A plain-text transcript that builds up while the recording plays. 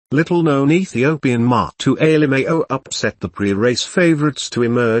Little-known Ethiopian Marta Alemayo upset the pre-race favourites to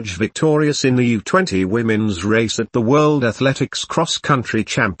emerge victorious in the U20 women's race at the World Athletics Cross Country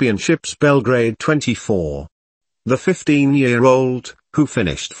Championships Belgrade 24. The 15-year-old, who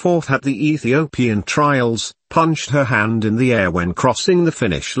finished fourth at the Ethiopian trials, punched her hand in the air when crossing the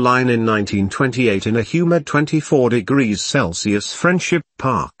finish line in 1928 in a humid 24 degrees Celsius Friendship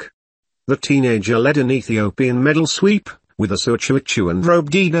Park. The teenager led an Ethiopian medal sweep, with Asuchu and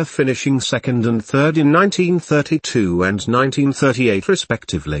Robdida finishing second and third in 1932 and 1938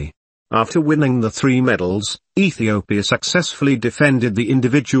 respectively. After winning the three medals, Ethiopia successfully defended the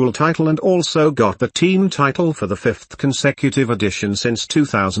individual title and also got the team title for the fifth consecutive edition since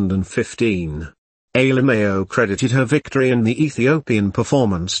 2015. Alemayo credited her victory and the Ethiopian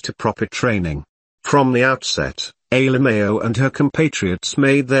performance to proper training. From the outset, Alemayo and her compatriots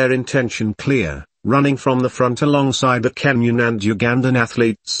made their intention clear, running from the front alongside the Kenyan and Ugandan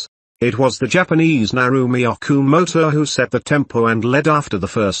athletes. It was the Japanese Narumi Okamoto who set the tempo and led after the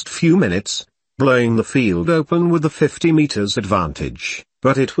first few minutes, blowing the field open with the 50 meters advantage,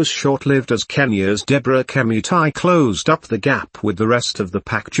 but it was short-lived as Kenya's Deborah Kemutai closed up the gap with the rest of the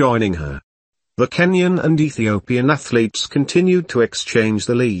pack joining her. The Kenyan and Ethiopian athletes continued to exchange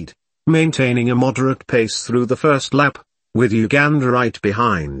the lead, maintaining a moderate pace through the first lap, with Uganda right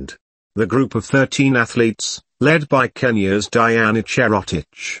behind. The group of 13 athletes, led by Kenya's Diana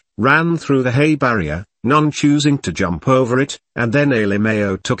Cherotich, ran through the hay barrier, none choosing to jump over it, and then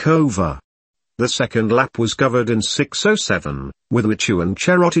Alemayo took over. The second lap was covered in 6:07, with Wichu and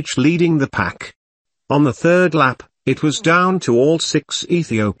Cherotich leading the pack. On the third lap, it was down to all 6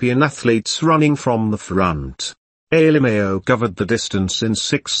 Ethiopian athletes running from the front. Alemayo covered the distance in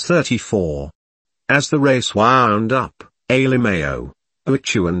 6:34. As the race wound up, Alemayo,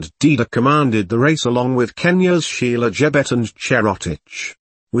 Wichu and Dida commanded the race along with Kenya's Sheila Jebet and Cherotich.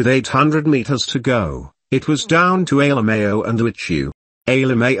 With 800 meters to go, it was down to Alemayo and Wichu.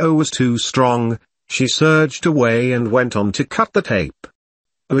 Alemayo was too strong, she surged away and went on to cut the tape.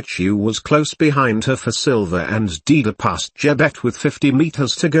 Wichu was close behind her for silver and Dida passed Jebet with 50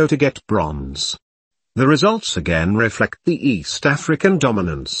 meters to go to get bronze. The results again reflect the East African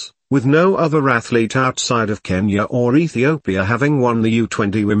dominance, with no other athlete outside of Kenya or Ethiopia having won the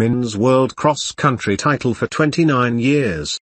U20 Women's World Cross Country title for 29 years.